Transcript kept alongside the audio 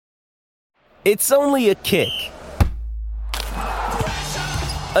It's only a kick,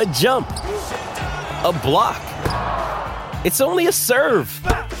 a jump, a block. It's only a serve.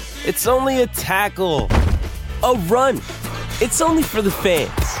 It's only a tackle, a run. It's only for the fans.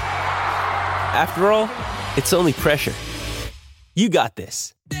 After all, it's only pressure. You got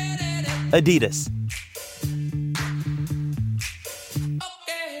this. Adidas.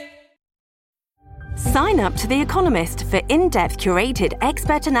 Sign up to The Economist for in-depth curated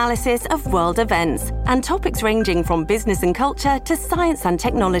expert analysis of world events and topics ranging from business and culture to science and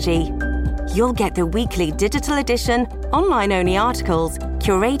technology. You'll get the weekly digital edition, online-only articles,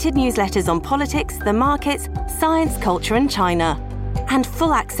 curated newsletters on politics, the markets, science, culture, and China, and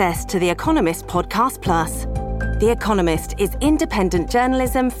full access to The Economist Podcast Plus. The Economist is independent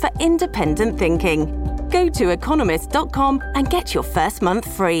journalism for independent thinking. Go to economist.com and get your first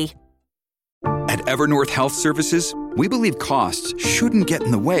month free. At Evernorth Health Services, we believe costs shouldn't get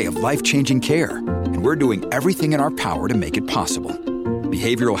in the way of life-changing care, and we're doing everything in our power to make it possible.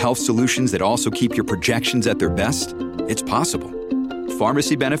 Behavioral health solutions that also keep your projections at their best? It's possible.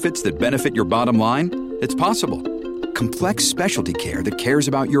 Pharmacy benefits that benefit your bottom line? It's possible. Complex specialty care that cares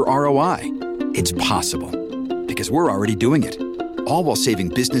about your ROI? It's possible. Because we're already doing it. All while saving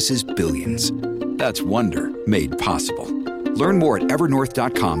businesses billions. That's Wonder made possible. Learn more at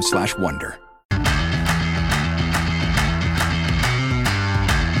evernorth.com/wonder.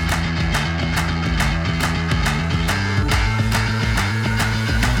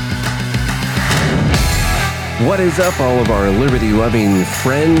 What is up, all of our liberty-loving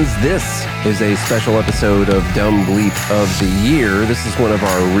friends? This is a special episode of Dumb Bleep of the Year. This is one of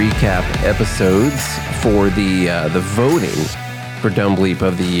our recap episodes for the voting for Dumb Bleep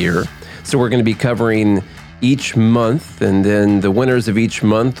of the Year. So we're going to be covering each month, and then the winners of each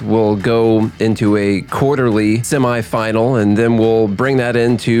month will go into a quarterly semifinal, and then we'll bring that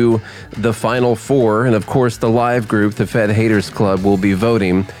into the final four. And of course, the live group, the Fed Haters Club, will be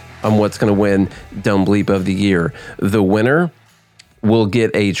voting on what's going to win Dumb Bleep of the Year. The winner will get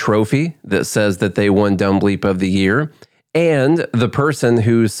a trophy that says that they won Dumb Bleep of the Year, and the person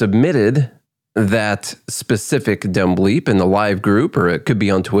who submitted that specific Dumb Bleep in the live group, or it could be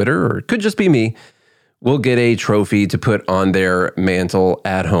on Twitter, or it could just be me, will get a trophy to put on their mantle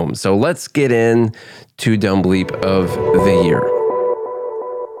at home. So let's get in to Dumb Bleep of the Year.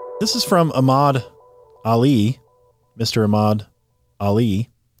 This is from Ahmad Ali, Mr. Ahmad Ali.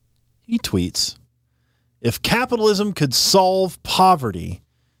 He tweets, "If capitalism could solve poverty,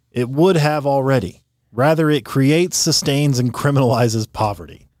 it would have already. Rather, it creates, sustains, and criminalizes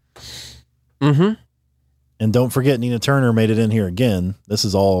poverty." Mm-hmm. And don't forget, Nina Turner made it in here again. This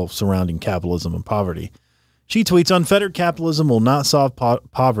is all surrounding capitalism and poverty. She tweets, "Unfettered capitalism will not solve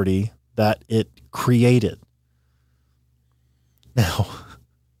poverty that it created." Now,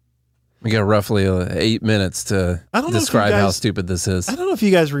 we got roughly 8 minutes to describe how stupid this is. I don't know if you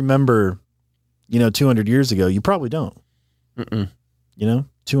guys remember, 200 years ago. You probably don't. Mm-mm.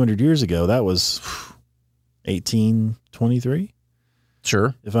 200 years ago, that was 1823.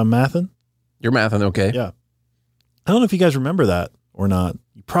 Sure. If I'm mathing. You're mathing, okay. Yeah. I don't know if you guys remember that or not.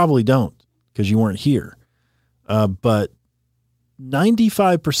 You probably don't because you weren't here. But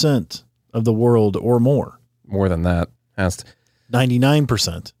 95% of the world or more. More than that.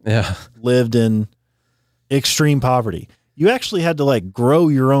 99%. Yeah. Lived in extreme poverty. You actually had to grow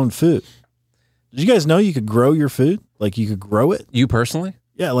your own food. Did you guys know you could grow your food? You could grow it? You personally?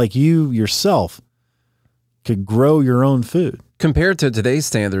 Yeah, you yourself could grow your own food. Compared to today's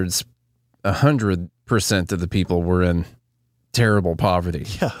standards, 100% of the people were in terrible poverty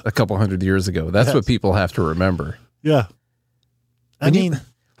a couple hundred years ago. That's what people have to remember. Yeah.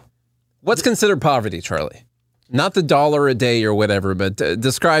 What's considered poverty, Charlie? Not the $1 a day or whatever, but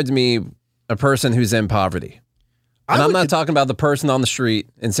describe to me a person who's in poverty. And I'm not talking about the person on the street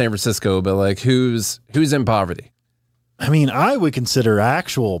in San Francisco, but who's in poverty. I would consider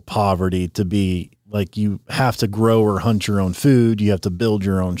actual poverty to be you have to grow or hunt your own food. You have to build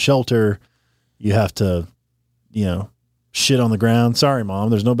your own shelter. You have to, shit on the ground. Sorry, Mom.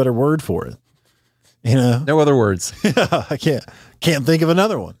 There's no better word for it. No other words. Yeah, I can't think of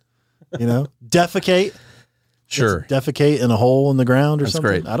another one. Defecate. Sure. Defecate in a hole in the ground or that's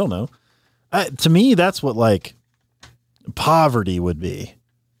something. Great. I don't know. To me, that's what poverty would be.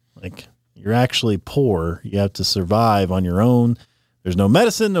 You're actually poor. You have to survive on your own. There's no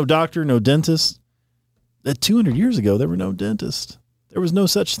medicine, no doctor, no dentist. 200 years ago, there were no dentists. There was no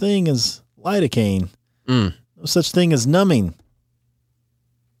such thing as lidocaine. No such thing as numbing.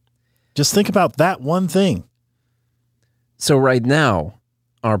 Just think about that one thing. So right now,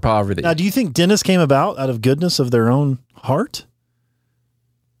 our poverty. Now, do you think dentists came about out of goodness of their own heart?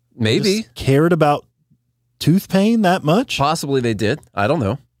 Maybe. Just cared about tooth pain that much? Possibly they did. I don't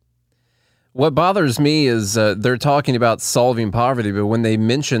know. What bothers me is they're talking about solving poverty, but when they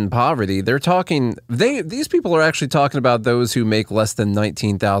mention poverty, these people are actually talking about those who make less than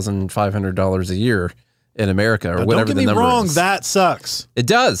 $19,500 a year in America or whatever the number is. Don't get me wrong, that sucks. It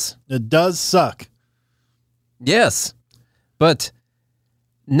does. It does suck. Yes. But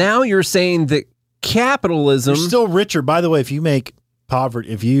now you're saying that capitalism... You're still richer. By the way, if you make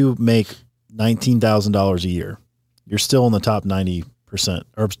 $19,000 a year, you're still in the top 90%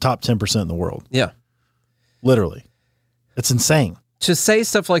 or top 10% in the world. Yeah. Literally. It's insane. To say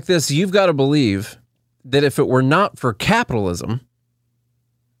stuff like this, you've got to believe that if it were not for capitalism,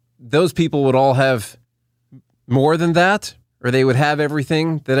 those people would all have more than that, or they would have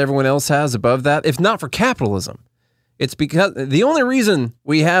everything that everyone else has above that. If not for capitalism, it's because the only reason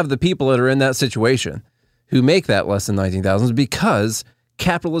we have the people that are in that situation who make that less than 19,000 is because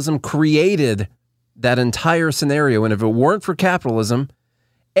capitalism created that entire scenario. And if it weren't for capitalism,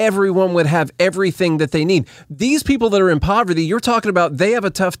 everyone would have everything that they need. These people that are in poverty, you're talking about, they have a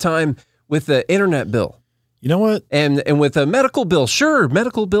tough time with the internet bill. You know what? And with a medical bill. Sure,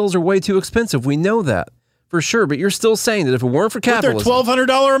 medical bills are way too expensive. We know that for sure. But you're still saying that if it weren't for capitalism. With their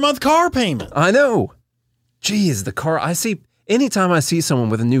 $1,200 a month car payment. I know. Geez, the car. Anytime I see someone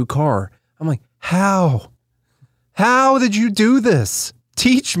with a new car, I'm like, how? How did you do this?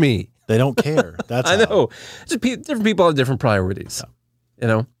 Teach me. They don't care. That's I know. Just different people have different priorities. You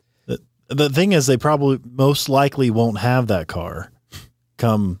know? The thing is, they probably most likely won't have that car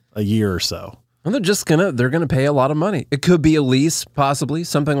come a year or so. And they're gonna pay a lot of money. It could be a lease, possibly,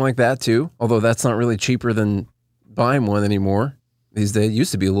 something like that too. Although that's not really cheaper than buying one anymore. These days, it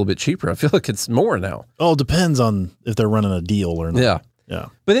used to be a little bit cheaper. I feel like it's more now. Oh, it depends on if they're running a deal or not. Yeah. Yeah.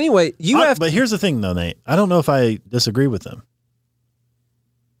 But anyway, But here's the thing though, Nate. I don't know if I disagree with them.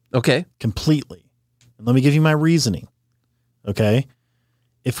 Okay. Completely. And let me give you my reasoning. Okay.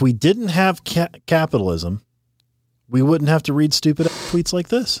 If we didn't have capitalism, we wouldn't have to read stupid tweets like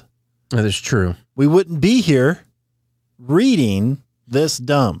this. That is true. We wouldn't be here reading this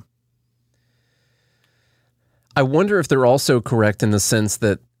dumb. I wonder if they're also correct in the sense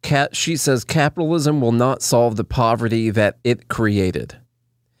that she says capitalism will not solve the poverty that it created.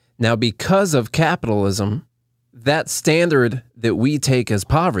 Now, because of capitalism, that standard that we take as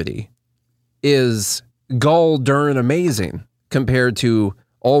poverty is gall darn amazing compared to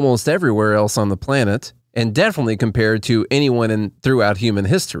almost everywhere else on the planet, and definitely compared to anyone throughout human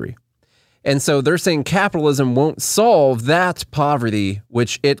history. And so they're saying capitalism won't solve that poverty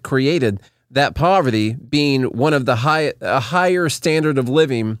which it created, that poverty being one of a higher standard of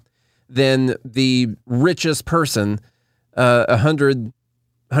living than the richest person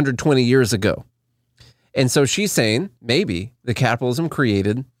 120 years ago. And so she's saying maybe the capitalism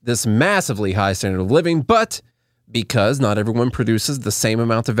created this massively high standard of living, but because not everyone produces the same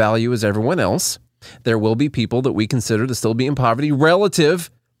amount of value as everyone else, there will be people that we consider to still be in poverty relative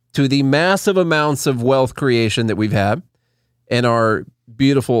to the massive amounts of wealth creation that we've had in our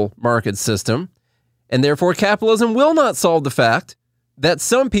beautiful market system. And therefore, capitalism will not solve the fact that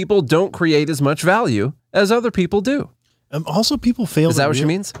some people don't create as much value as other people do. Also, people fail. Is that what she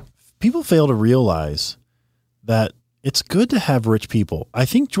means? People fail to realize that it's good to have rich people. I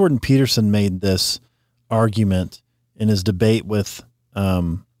think Jordan Peterson made this argument in his debate with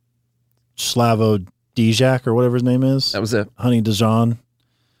Slavoj Žižek or whatever his name is. That was it. Honey Dijon,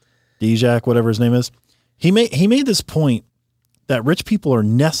 Žižek, whatever his name is. He made this point that rich people are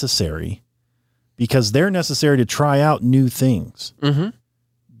necessary because they're necessary to try out new things. Mm-hmm.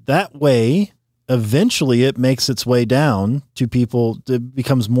 That way, eventually it makes its way down to people. It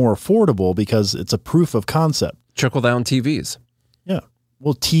becomes more affordable because it's a proof of concept. Trickle down TVs. Yeah.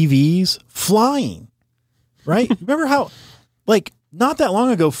 Well, TVs, flying, right? Remember how, not that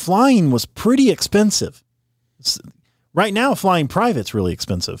long ago, flying was pretty expensive. Right now, flying private's really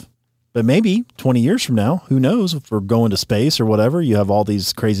expensive. But maybe 20 years from now, who knows, if we're going to space or whatever, you have all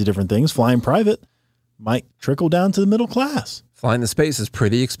these crazy different things. Flying private might trickle down to the middle class. Flying to space is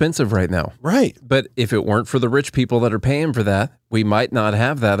pretty expensive right now. Right. But if it weren't for the rich people that are paying for that, we might not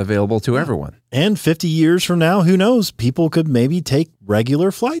have that available to everyone. And 50 years from now, who knows, people could maybe take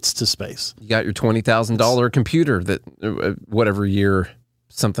regular flights to space. You got your $20,000 computer that whatever year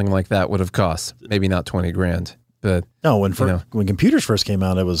something like that would have cost. Maybe not 20 grand. But no, when computers first came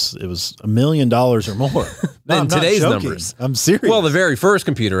out, it was $1 million or more. In today's numbers, I'm serious. Well, the very first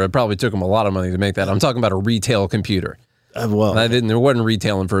computer, it probably took them a lot of money to make that. I'm talking about a retail computer. It wasn't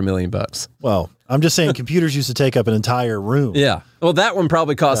retailing for $1 million. Well, I'm just saying computers used to take up an entire room. Yeah. Well, that one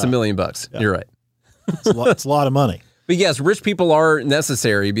probably cost $1 million. Yeah. You're right. It's a lot of money. But yes, rich people are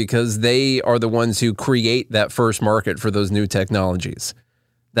necessary because they are the ones who create that first market for those new technologies.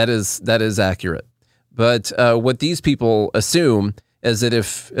 That is accurate. But what these people assume is that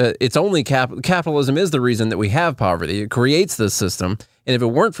if it's only capitalism is the reason that we have poverty, it creates this system. And if it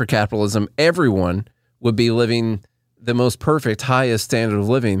weren't for capitalism, everyone would be living the most perfect, highest standard of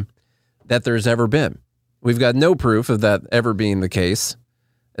living that there's ever been. We've got no proof of that ever being the case.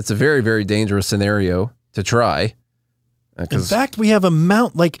 It's a very, very dangerous scenario to try. In fact, we have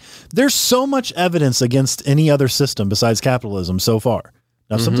there's so much evidence against any other system besides capitalism so far.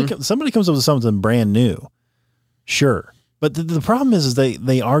 Now, somebody comes up with something brand new, sure. But the problem is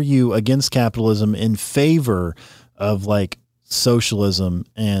they argue against capitalism in favor of like socialism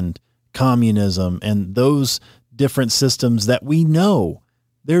and communism and those different systems that we know.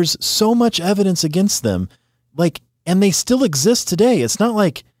 There's so much evidence against them, and they still exist today. It's not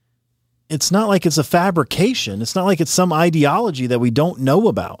like it's a fabrication. It's not like it's some ideology that we don't know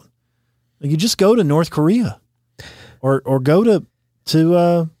about. You just go to North Korea or go to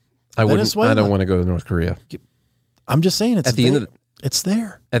Venezuela. I don't want to go to North Korea. I'm just saying it's there. It's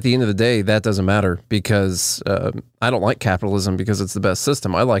there. At the end of the day, that doesn't matter because I don't like capitalism because it's the best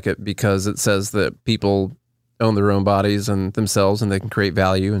system. I like it because it says that people own their own bodies and themselves and they can create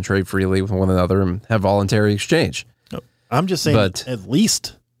value and trade freely with one another and have voluntary exchange. No, I'm just saying at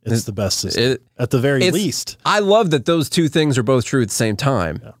least it's the best system. At the very least. I love that those two things are both true at the same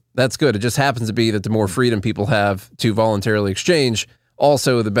time. Yeah. That's good. It just happens to be that the more freedom people have to voluntarily exchange,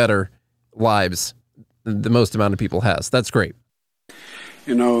 also the better lives the most amount of people has. That's great.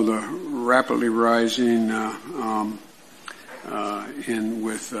 You know, the rapidly rising I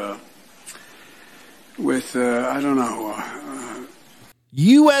don't know.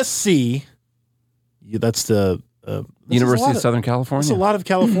 USC, that's the University of Southern California. That's a lot of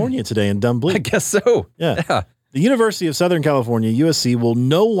California today in Dumb Bleep. I guess so. Yeah. The University of Southern California, USC, will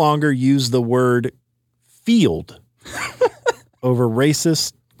no longer use the word field over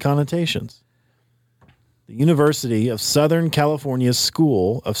racist connotations. The University of Southern California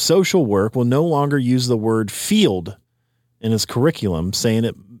School of Social Work will no longer use the word field in its curriculum, saying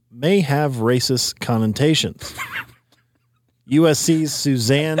it may have racist connotations. USC's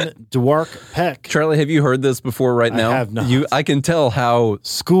Suzanne Dwork-Peck. Charlie, have you heard this before right now? I have not. I can tell how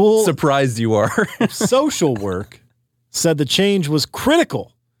surprised you are. Social Work said the change was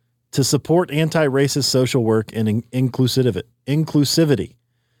critical to support anti-racist social work and inclusivity.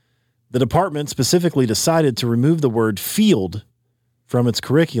 The department specifically decided to remove the word field from its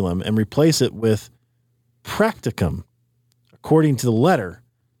curriculum and replace it with practicum, according to the letter,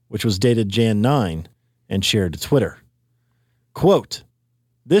 which was dated Jan 9 and shared to Twitter. Quote,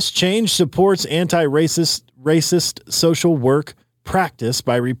 this change supports racist social work practice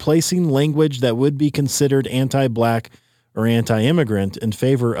by replacing language that would be considered anti-black or anti-immigrant in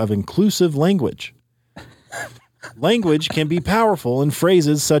favor of inclusive language. Language can be powerful in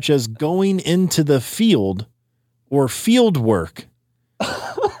phrases such as going into the field or field work.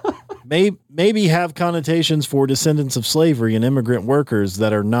 Maybe have connotations for descendants of slavery and immigrant workers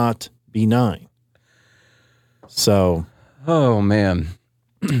that are not benign. So, oh man,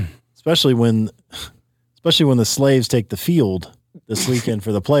 especially when the slaves take the field this weekend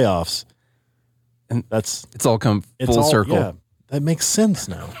for the playoffs, and it's all come full circle. Yeah, that makes sense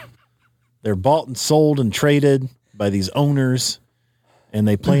now. They're bought and sold and traded by these owners, and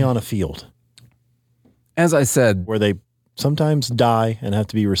they play on a field. As I said, where they sometimes die and have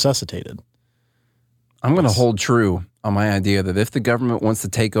to be resuscitated. I'm going to hold true on my idea that if the government wants to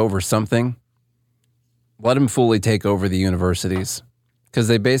take over something, let them fully take over the universities, because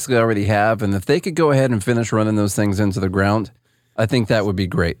they basically already have. And if they could go ahead and finish running those things into the ground, I think that would be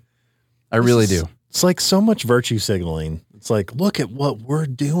great. I really do. It's like so much virtue signaling. It's like, look at what we're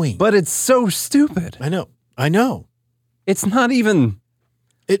doing. But it's so stupid. I know. It's not even...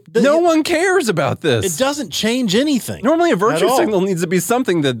 No one cares about this. It doesn't change anything. Normally a virtue signal needs to be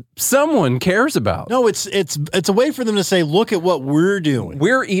something that someone cares about. No, it's a way for them to say, look at what we're doing.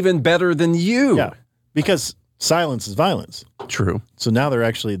 We're even better than you. Yeah, because silence is violence. True. So now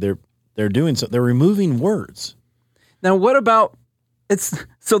they're doing so. They're removing words. Now what about...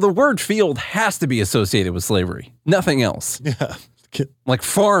 So the word field has to be associated with slavery. Nothing else. Yeah. Like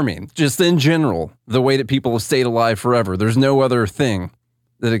farming, just in general, the way that people have stayed alive forever. There's no other thing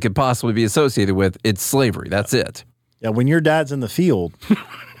that it could possibly be associated with. It's slavery. That's it. Yeah, when your dad's in the field,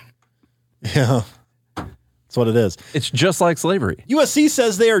 yeah, that's what it is. It's just like slavery. USC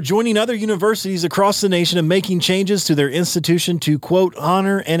says they are joining other universities across the nation and making changes to their institution to, quote,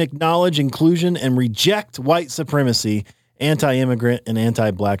 honor and acknowledge inclusion and reject white supremacy, anti-immigrant, and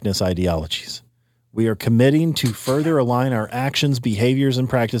anti-blackness ideologies. We are committing to further align our actions, behaviors, and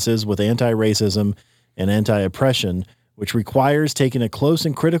practices with anti-racism and anti-oppression, which requires taking a close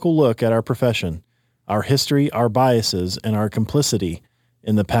and critical look at our profession, our history, our biases, and our complicity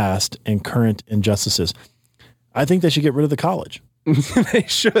in the past and current injustices. I think they should get rid of the college. They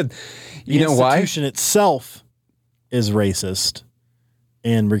should. You know why? The institution itself is racist,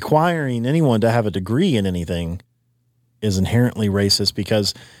 and requiring anyone to have a degree in anything is inherently racist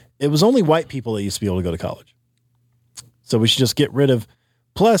because it was only white people that used to be able to go to college. So we should just get rid of.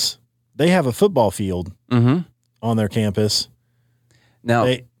 Plus, they have a football field on their campus. Now,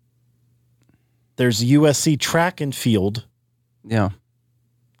 there's USC track and field. Yeah.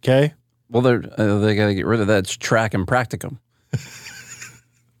 Okay. Well, they got to get rid of that. It's track and practicum.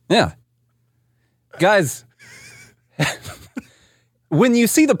 Yeah. Guys, when you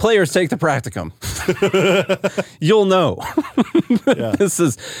see the players take the practicum, you'll know. Yeah. This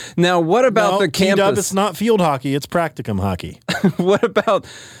is now. What about the campus? It's not field hockey; it's practicum hockey. What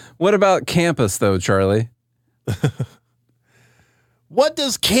about campus, though, Charlie? What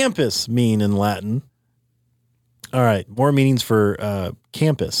does campus mean in Latin? All right, more meanings for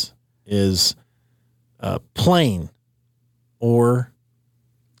campus is plain or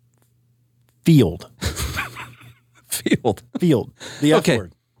field. Field. The F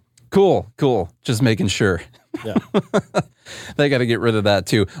word. Cool. Just making sure. Yeah. They got to get rid of that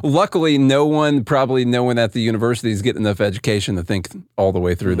too. Luckily, no one at the university is getting enough education to think all the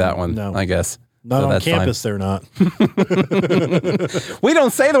way through that one, no. I guess. Not So on campus, fine. they're not. We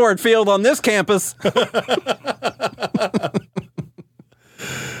don't say the word field on this campus.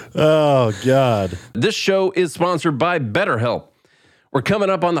 Oh, God. This show is sponsored by BetterHelp. We're coming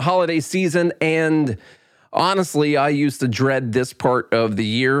up on the holiday season, and honestly, I used to dread this part of the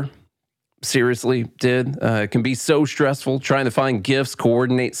year. Seriously, did. It can be so stressful trying to find gifts,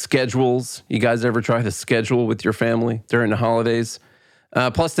 coordinate schedules. You guys ever try to schedule with your family during the holidays?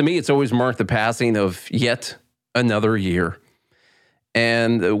 Plus, to me, it's always marked the passing of yet another year.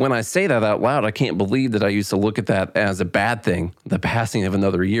 And when I say that out loud, I can't believe that I used to look at that as a bad thing, the passing of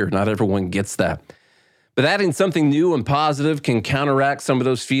another year. Not everyone gets that. But adding something new and positive can counteract some of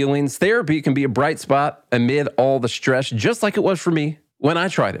those feelings. Therapy can be a bright spot amid all the stress, just like it was for me when I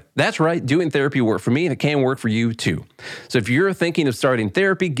tried it. That's right, doing therapy worked for me, and it can work for you too. So if you're thinking of starting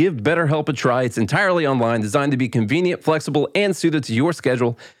therapy, give BetterHelp a try. It's entirely online, designed to be convenient, flexible, and suited to your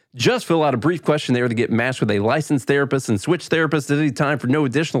schedule. Just fill out a brief questionnaire to get matched with a licensed therapist and switch therapists at any time for no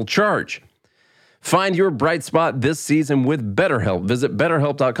additional charge. Find your bright spot this season with BetterHelp. Visit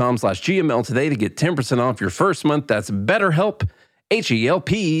BetterHelp.com/GML today to get 10% off your first month. That's BetterHelp,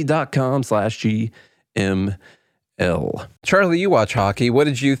 HELP.com/GML. Charlie, you watch hockey. What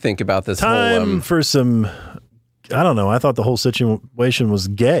did you think about this Time for some, I don't know. I thought the whole situation was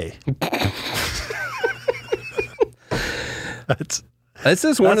gay. This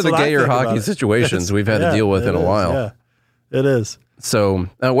is one of the gayer hockey situations we've had to deal with in a while. Yeah, it is. So,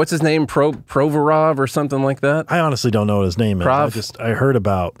 what's his name? Provorov or something like that? I honestly don't know what his name is. I heard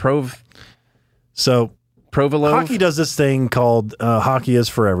about So Provolov? Hockey does this thing called Hockey is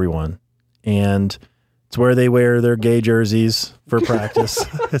for Everyone. And it's where they wear their gay jerseys for practice.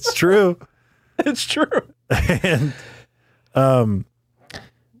 It's true. It's true. And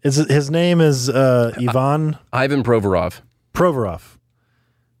his name is Ivan Provorov. Provorov.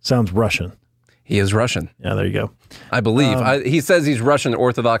 Sounds Russian. He is Russian. Yeah, there you go. I believe. He says he's Russian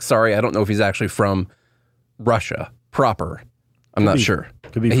Orthodox. Sorry, I don't know if he's actually from Russia proper. I'm not sure.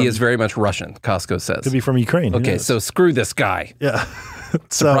 Could be. He is very much Russian, Costco says. Could be from Ukraine. Okay, so screw this guy. Yeah.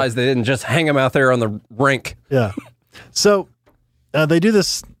 Surprised they didn't just hang him out there on the rink. Yeah. So they do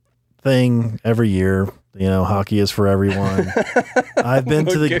this thing every year. You know, hockey is for everyone. I've been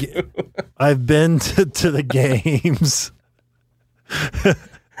to the games.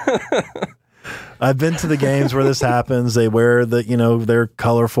 I've been to the games where this happens. They wear their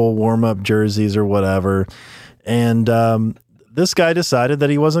colorful warm-up jerseys or whatever. And this guy decided that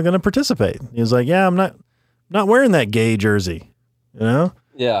he wasn't going to participate. He was like, yeah, I'm not wearing that gay jersey. You know?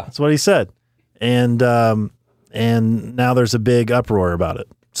 Yeah. That's what he said. And now there's a big uproar about it.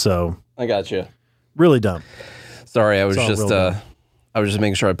 So I got you. Really dumb. Sorry, I was just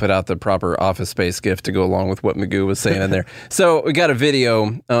making sure I put out the proper Office Space gift to go along with what Magoo was saying in there. So we got a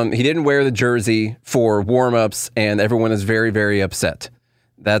video. He didn't wear the jersey for warm-ups, and everyone is very, very upset.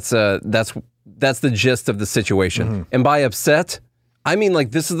 That's the gist of the situation. Mm-hmm. And by upset, I mean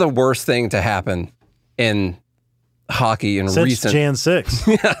like this is the worst thing to happen in hockey in since recent. Jan 6.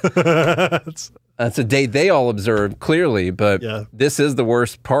 Yeah. That's a date they all observed clearly, but this is the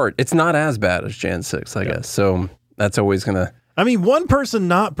worst part. It's not as bad as Jan 6, I guess. So that's always going to I mean, one person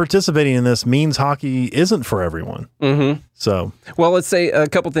not participating in this means hockey isn't for everyone. Mm-hmm. So, well, let's say a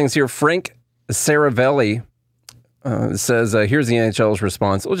couple things here. Frank Saravelli says, here's the NHL's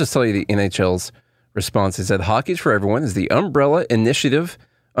response. We'll just tell you the NHL's response. He said, Hockey's for Everyone is the umbrella initiative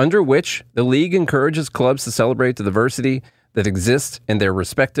under which the league encourages clubs to celebrate the diversity that exists in their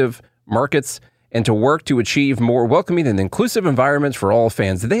respective markets and to work to achieve more welcoming and inclusive environments for all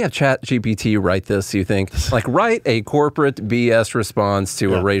fans. Did they have ChatGPT write this, you think? Like, write a corporate BS response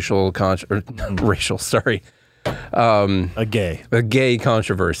to a a gay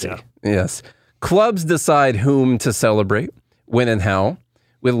controversy. Yeah. Yes. Clubs decide whom to celebrate, when and how,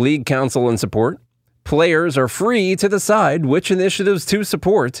 with league counsel and support. Players are free to decide which initiatives to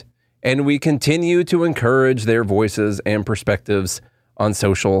support, and we continue to encourage their voices and perspectives on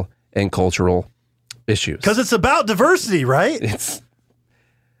social and cultural issues. Because it's about diversity, right? It's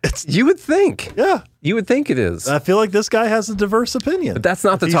you would think. Yeah. You would think it is. I feel like this guy has a diverse opinion. But that's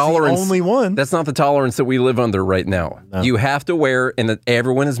not the tolerance. The only one. That's not the tolerance that we live under right now. No. You have to wear, and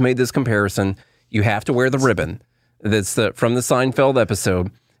everyone has made this comparison, you have to wear the ribbon. That's from the Seinfeld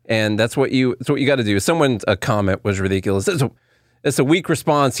episode. And that's what you got to do. A comment was ridiculous. It's a weak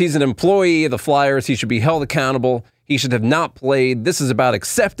response. He's an employee of the Flyers. He should be held accountable. He should have not played. This is about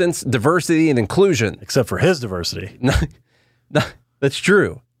acceptance, diversity, and inclusion. Except for his diversity. No, that's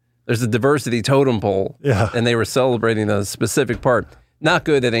true. There's a diversity totem pole. Yeah. And they were celebrating a specific part. Not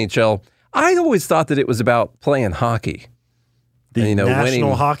good at NHL. I always thought that it was about playing hockey. The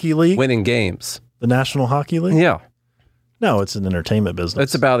National Hockey League? Winning games. The National Hockey League? Yeah. No, it's an entertainment business.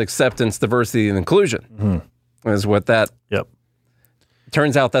 It's about acceptance, diversity, and inclusion. Mm-hmm. Is what that... Yep.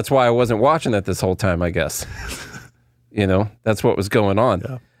 Turns out that's why I wasn't watching it this whole time, I guess. That's what was going on.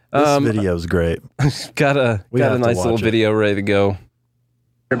 Yeah. This video's great. got a nice little video ready to go.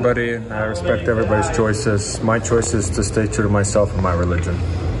 Everybody, I respect everybody's choices. My choice is to stay true to myself and my religion.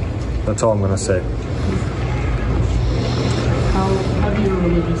 That's all I'm going to say. How do your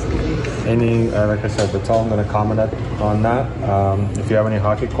religious beliefs? Like I said, that's all I'm going to comment on that. If you have any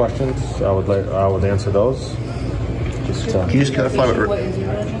hockey questions, I would answer those. Can you just clarify what is your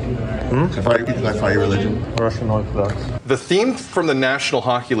religion? Clarify your religion? Russian Orthodox. The theme from the National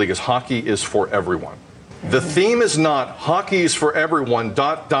Hockey League is hockey is for everyone. The theme is not hockey is for everyone, ...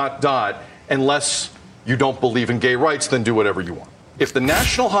 unless you don't believe in gay rights, then do whatever you want. If the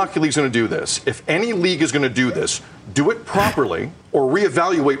National Hockey League is going to do this, if any league is going to do this, do it properly or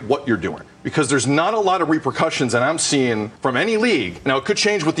reevaluate what you're doing. Because there's not a lot of repercussions that I'm seeing from any league. Now, it could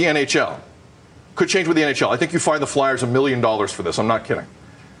change with the NHL. I think you fine the Flyers $1 million for this. I'm not kidding.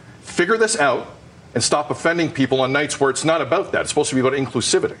 Figure this out and stop offending people on nights where it's not about that. It's supposed to be about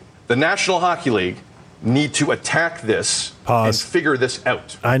inclusivity. The National Hockey League need to attack this and figure this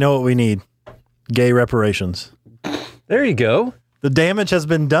out. I know what we need. Gay reparations. There you go. The damage has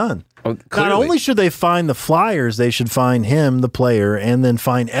been done. Oh, not only should they fine the Flyers, they should fine him, the player, and then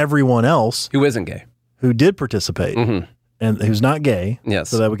fine everyone else who isn't gay, who did participate, and who's not gay. Yes,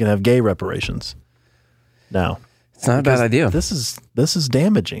 so that we can have gay reparations. Now, it's not a bad idea. This is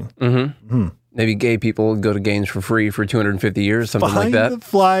damaging. Mm-hmm. Maybe gay people go to games for free for 250 years, something like that. Fine the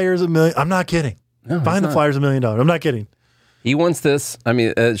Flyers $1 million. I'm not kidding. No, fine the Flyers $1 million. I'm not kidding. He wants this. I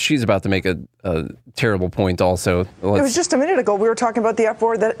mean, she's about to make a terrible point also. It was just a minute ago we were talking about the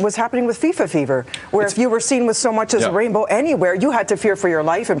uproar that was happening with FIFA fever, where if you were seen with so much as a rainbow anywhere, you had to fear for your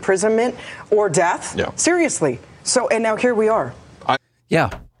life, imprisonment, or death. Yeah. Seriously. So, and now here we are. Yeah.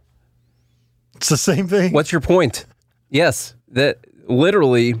 It's the same thing. What's your point? Yes, that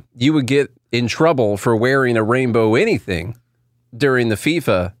literally you would get in trouble for wearing a rainbow anything during the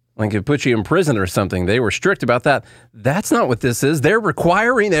FIFA. Like it put you in prison or something. They were strict about that. That's not what this is. They're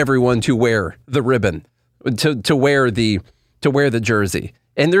requiring everyone to wear the ribbon, to wear the jersey,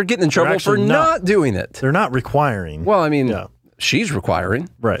 and they're getting in trouble for not doing it. They're not requiring. Well, I mean, she's requiring.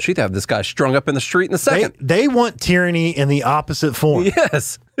 Right. She'd have this guy strung up in the street in a second. They want tyranny in the opposite form.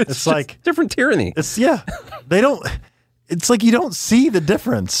 Yes, it's like different tyranny. They don't. It's like you don't see the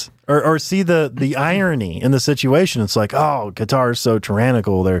difference. Or see the irony in the situation. It's like, oh, Qatar's so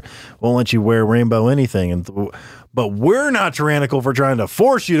tyrannical. They won't let you wear rainbow anything. But we're not tyrannical for trying to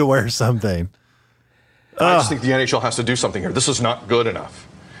force you to wear something. I just think the NHL has to do something here. This is not good enough.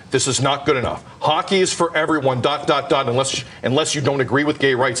 This is not good enough. Hockey is for everyone, ... unless you don't agree with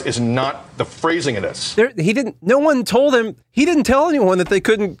gay rights is not the phrasing of this. No one told him. He didn't tell anyone that they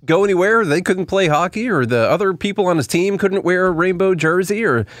couldn't go anywhere, they couldn't play hockey, or the other people on his team couldn't wear a rainbow jersey,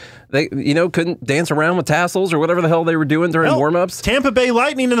 or they, couldn't dance around with tassels or whatever the hell they were doing during warm-ups. Tampa Bay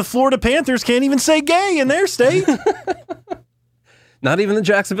Lightning and the Florida Panthers can't even say gay in their state. Not even the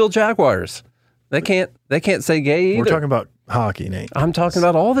Jacksonville Jaguars. They can't say gay either. We're talking about hockey, Nate. I'm talking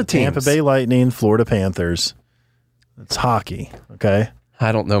about all the teams. Tampa Bay Lightning, Florida Panthers. It's hockey, okay?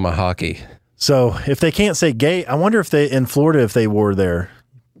 I don't know my hockey. So if they can't say gay, I wonder if they in Florida if they wore their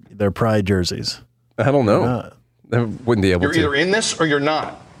pride jerseys. I don't know. I wouldn't be able to. You're either in this or you're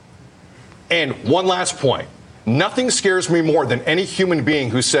not. And one last point. Nothing scares me more than any human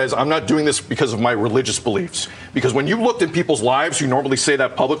being who says, I'm not doing this because of my religious beliefs. Because when you looked at people's lives, you normally say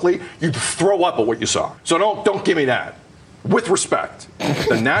that publicly, you'd throw up at what you saw. So don't give me that. With respect,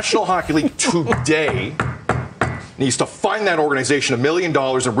 the National Hockey League today needs to fine that organization $1 million and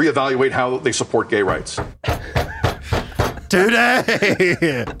reevaluate how they support gay rights.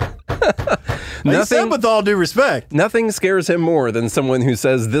 Today! He said with all due respect. Nothing scares him more than someone who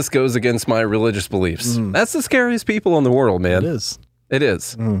says this goes against my religious beliefs. That's the scariest people in the world, man. It is. It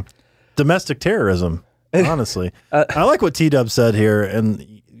is. Domestic terrorism, honestly. I like what T-Dub said here,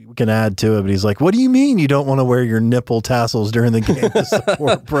 and we can add to it, but he's like, what do you mean you don't want to wear your nipple tassels during the game to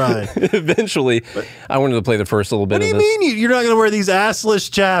support pride? Eventually, I wanted to play the first little bit of this. What do you mean you're not going to wear these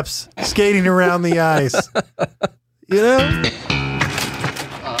assless chaps skating around the ice? You know?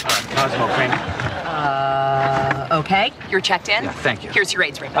 Cosmo Cream. Okay. You're checked in? Yeah, thank you. Here's your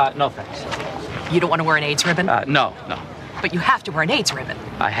AIDS ribbon. No, thanks. You don't want to wear an AIDS ribbon? No. But you have to wear an AIDS ribbon.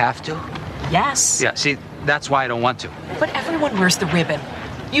 I have to? Yes. Yeah, see, that's why I don't want to. But everyone wears the ribbon.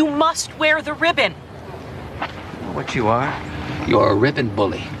 You must wear the ribbon. You know what you are? You're a ribbon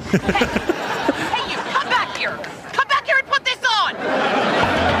bully. Hey, you, come back here. Come back here and put this on.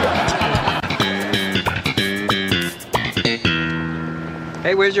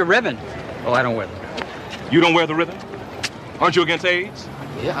 Hey, where's your ribbon? Oh, I don't wear the ribbon. You don't wear the ribbon? Aren't you against AIDS?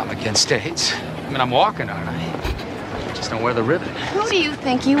 Yeah, I'm against AIDS. I mean, I'm walking, aren't I? Just don't wear the ribbon. Who do you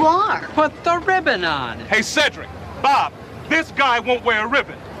think you are? Put the ribbon on. Hey, Cedric, Bob, this guy won't wear a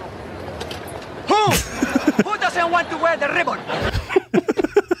ribbon. Who? Who doesn't want to wear the ribbon?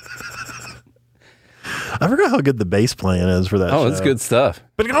 I forgot how good the bass playing is for that show. It's good stuff.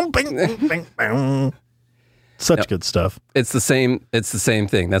 Such good stuff. It's the same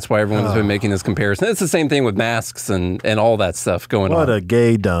thing. That's why everyone's been making this comparison. It's the same thing with masks and all that stuff going on. What a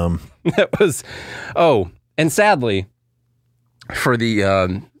gay dumb. That was, and sadly, for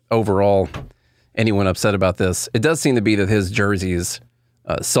the overall, anyone upset about this, it does seem to be that his jerseys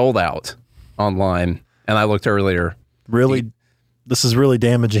sold out online. And I looked earlier. Really, this is really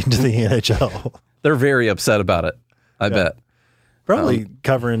damaging to the NHL. They're very upset about it, I bet. Probably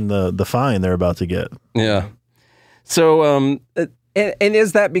covering the fine they're about to get. Yeah. So, and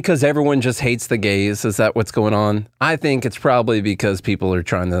is that because everyone just hates the gays? Is that what's going on? I think it's probably because people are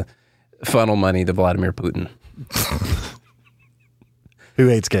trying to funnel money to Vladimir Putin. Who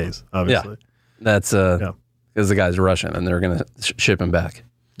hates gays, obviously. Yeah. That's because the guy's Russian and they're going to ship him back.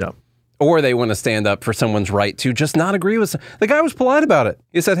 Yeah. Or they want to stand up for someone's right to just not agree with. The guy was polite about it.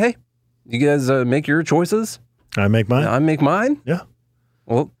 He said, hey, you guys make your choices. I make mine. I make mine. Yeah.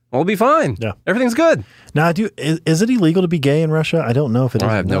 Well, we'll be fine. Yeah. Everything's good. Now, is it illegal to be gay in Russia? I don't know if it is.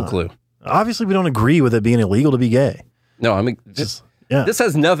 I have no clue. Obviously, we don't agree with it being illegal to be gay. No, I mean, this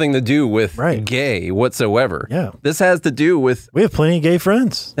has nothing to do with gay whatsoever. Yeah. This has to do with... We have plenty of gay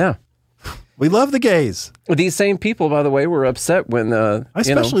friends. Yeah. We love the gays. These same people, by the way, were upset when... I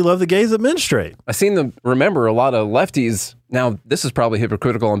especially love the gays that menstruate. I seem to remember a lot of lefties. Now, this is probably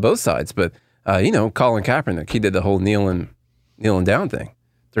hypocritical on both sides, but, Colin Kaepernick, he did the whole kneeling down thing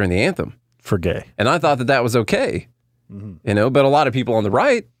during the anthem. For gay. And I thought that was okay. Mm-hmm. But a lot of people on the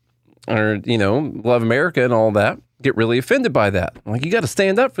right are, love America and all that, get really offended by that. Like, you got to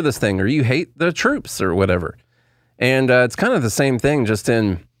stand up for this thing or you hate the troops or whatever. And it's kind of the same thing, just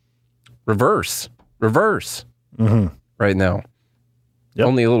in reverse right now. Yep.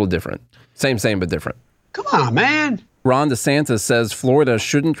 Only a little different. Same, but different. Come on, man. Ron DeSantis says Florida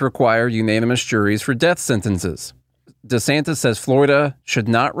shouldn't require unanimous juries for death sentences. DeSantis says Florida should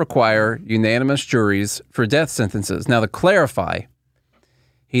not require unanimous juries for death sentences. Now, to clarify,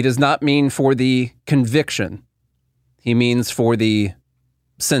 he does not mean for the conviction. He means for the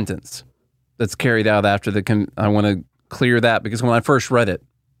sentence that's carried out after the... I want to clear that because when I first read it,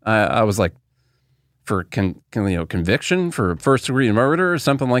 I was like, for conviction for first-degree murder or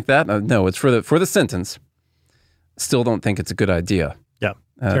something like that? No, it's for the sentence. Still don't think it's a good idea. Yeah,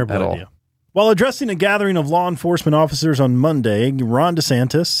 terrible at idea. all. While addressing a gathering of law enforcement officers on Monday, Ron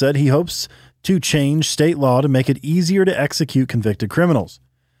DeSantis said he hopes to change state law to make it easier to execute convicted criminals.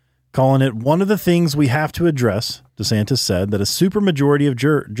 Calling it one of the things we have to address, DeSantis said that a supermajority of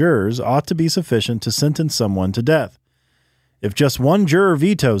jurors ought to be sufficient to sentence someone to death. If just one juror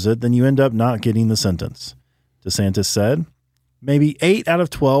vetoes it, then you end up not getting the sentence. DeSantis said, maybe 8 out of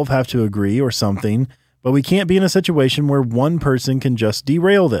 12 have to agree or something, But we can't be in a situation where one person can just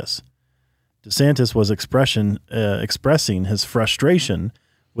derail this. DeSantis was expressing his frustration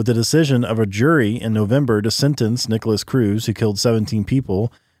with the decision of a jury in November to sentence Nicholas Cruz, who killed 17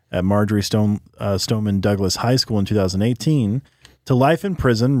 people at Marjory Stoneman Douglas High School in 2018, to life in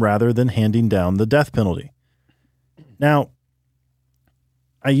prison rather than handing down the death penalty. Now,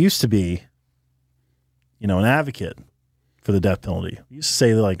 I used to be, an advocate for the death penalty. I used to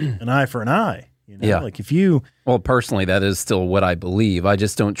say, like, an eye for an eye. Yeah. Like, if you... Well, personally, that is still what I believe. I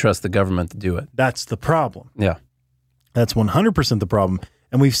just don't trust the government to do it. That's the problem. Yeah. That's 100% the problem.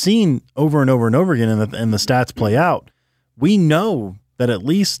 And we've seen over and over and over again, and the stats play out. We know that at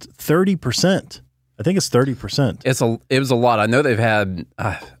least 30%, I think it's 30%. It was a lot. I know they've had,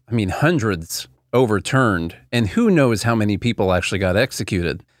 hundreds overturned, and who knows how many people actually got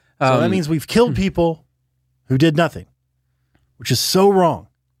executed. So that means we've killed people who did nothing, which is so wrong.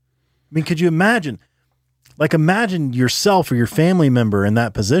 I mean, could you imagine? Like, imagine yourself or your family member in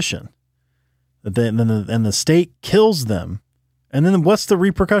that position, and the state kills them. And then what's the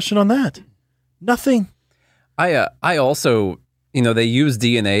repercussion on that? Nothing. I also, they use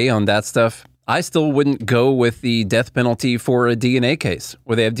DNA on that stuff. I still wouldn't go with the death penalty for a DNA case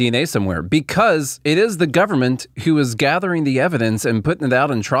where they have DNA somewhere, because it is the government who is gathering the evidence and putting it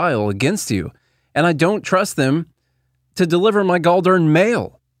out in trial against you. And I don't trust them to deliver my galldarn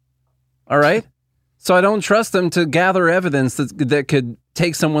mail. All right? So I don't trust them to gather evidence that could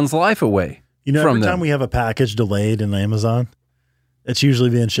take someone's life away from every them. time we have a package delayed in Amazon, it's usually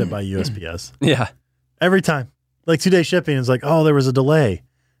being shipped by USPS. Yeah. Every time. Like 2-day shipping is like, oh, there was a delay.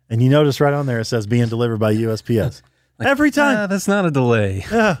 And you notice right on there it says being delivered by USPS. Like, every time. That's not a delay.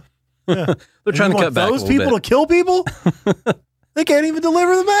 Yeah. They're trying to cut back those people bit. to kill people? They can't even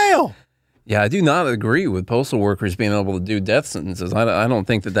deliver the mail. Yeah, I do not agree with postal workers being able to do death sentences. I don't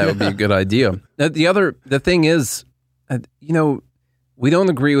think that would be a good idea. The thing is, we don't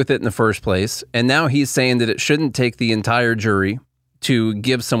agree with it in the first place. And now he's saying that it shouldn't take the entire jury to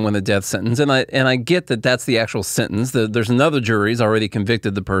give someone a death sentence. And I get that that's the actual sentence. There's another jury's already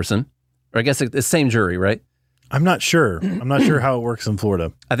convicted the person. Or I guess it's the same jury, right? I'm not sure. I'm not sure how it works in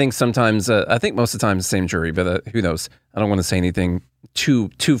Florida. I think sometimes, I think most of the time it's the same jury, but who knows? I don't want to say anything too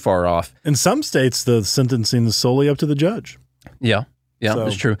far off. In some states, the sentencing is solely up to the judge. Yeah,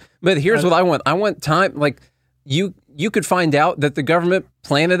 that's true. But here's what I want. I want time, like, you could find out that the government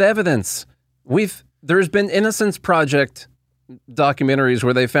planted evidence. There's been Innocence Project documentaries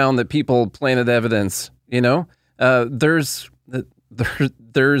where they found that people planted evidence, there's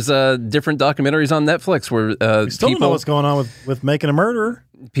different documentaries on Netflix where we still don't know what's going on with making a murderer.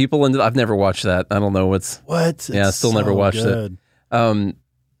 I've never watched that. I don't know what. Yeah, I still never watched it.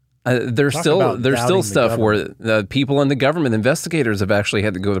 There's still stuff where people in the government, investigators, have actually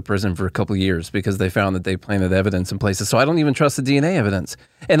had to go to prison for a couple of years because they found that they planted evidence in places. So I don't even trust the DNA evidence.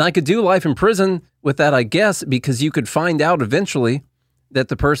 And I could do life in prison with that, I guess, because you could find out eventually that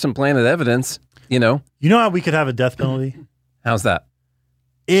the person planted evidence. You know how we could have a death penalty? How's that?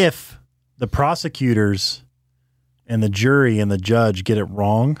 If the prosecutors and the jury and the judge get it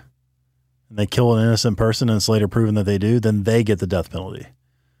wrong and they kill an innocent person and it's later proven that they do, then they get the death penalty.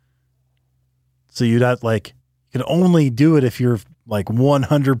 So you'd have, you can only do it if you're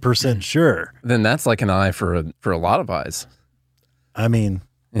 100% sure. Then that's like an eye for a lot of eyes. I mean,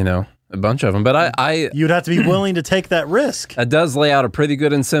 a bunch of them. But you'd have to be willing to take that risk. It does lay out a pretty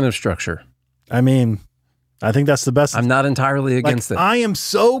good incentive structure. I mean, I think that's the best. I'm not entirely against it. I am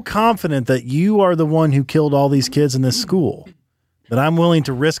so confident that you are the one who killed all these kids in this school that I'm willing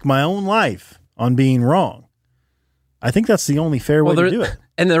to risk my own life on being wrong. I think that's the only fair way to do it.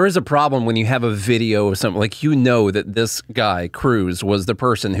 And there is a problem when you have a video of something, that this guy, Cruz, was the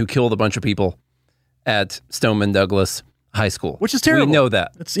person who killed a bunch of people at Stoneman Douglas High School. Which is terrible. We know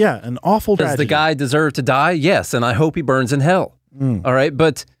that. It's, an awful tragedy. Does the guy deserve to die? Yes, and I hope he burns in hell. All right,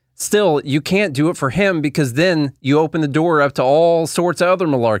 but still, you can't do it for him because then you open the door up to all sorts of other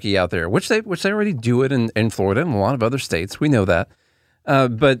malarkey out there, which they already do it in Florida and a lot of other states. We know that.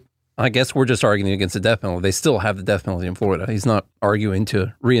 But I guess we're just arguing against the death penalty. They still have the death penalty in Florida. He's not arguing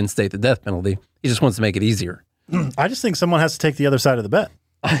to reinstate the death penalty. He just wants to make it easier. I just think someone has to take the other side of the bet.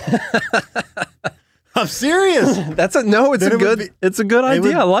 I'm serious. It's a good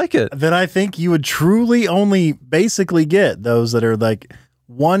idea. I like it. Then I think you would truly only basically get those that are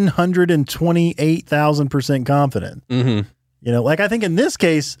 128,000% confident. Mm-hmm. I think in this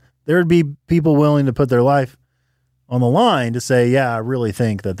case, there would be people willing to put their life on the line to say, yeah, I really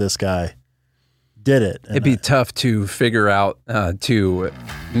think that this guy did it. It'd be tough to figure out, to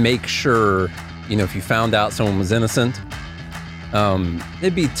make sure, if you found out someone was innocent,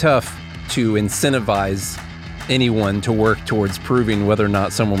 it'd be tough to incentivize anyone to work towards proving whether or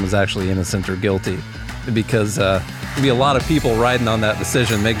not someone was actually innocent or guilty, because there'd be a lot of people riding on that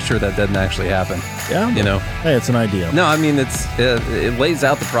decision, making sure that doesn't actually happen. Yeah, hey, it's an idea. No, I mean it lays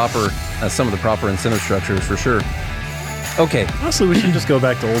out the proper some of the proper incentive structures for sure. Okay, honestly, we should just go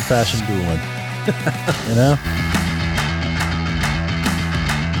back to old-fashioned dueling.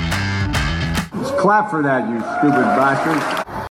 Just clap for that, you stupid bastards.